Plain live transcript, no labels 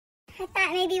I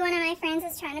thought maybe one of my friends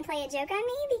was trying to play a joke on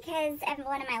me because of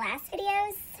one of my last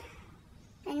videos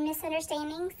and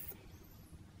misunderstandings.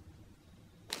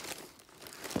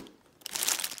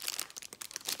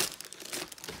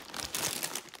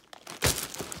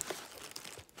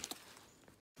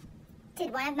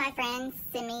 Did one of my friends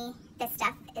send me this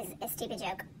stuff as a stupid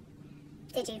joke?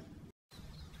 Did you?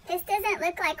 This doesn't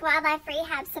look like wildlife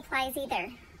rehab supplies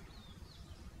either.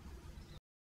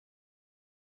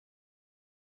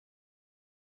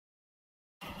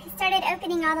 I started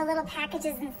opening all the little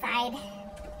packages inside,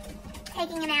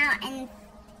 taking them out, and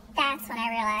that's when I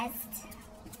realized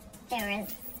there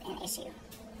was an issue.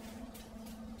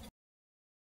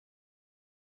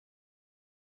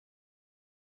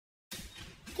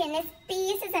 Can this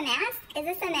be used as a mask? Is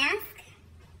this a mask?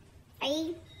 Are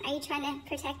you trying to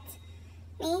protect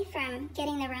me from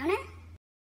getting the Rona?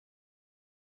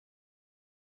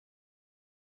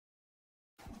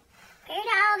 Where do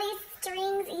all these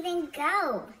strings even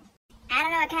go? I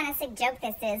don't know what kind of sick joke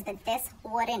this is, but this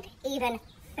wouldn't even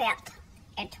fit.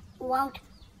 It won't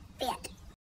fit.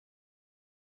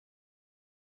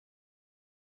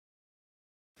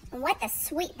 What the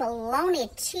sweet bologna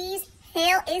cheese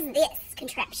hell is this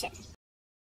contraption?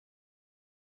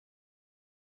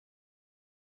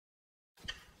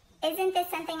 Isn't this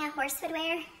something a horse would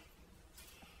wear?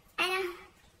 I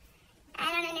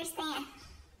don't understand.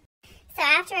 So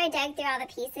after I dug through all the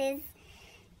pieces,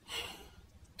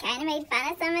 kind of made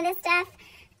fun of some of this stuff,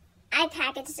 I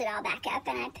packaged it all back up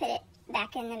and I put it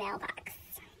back in the mailbox.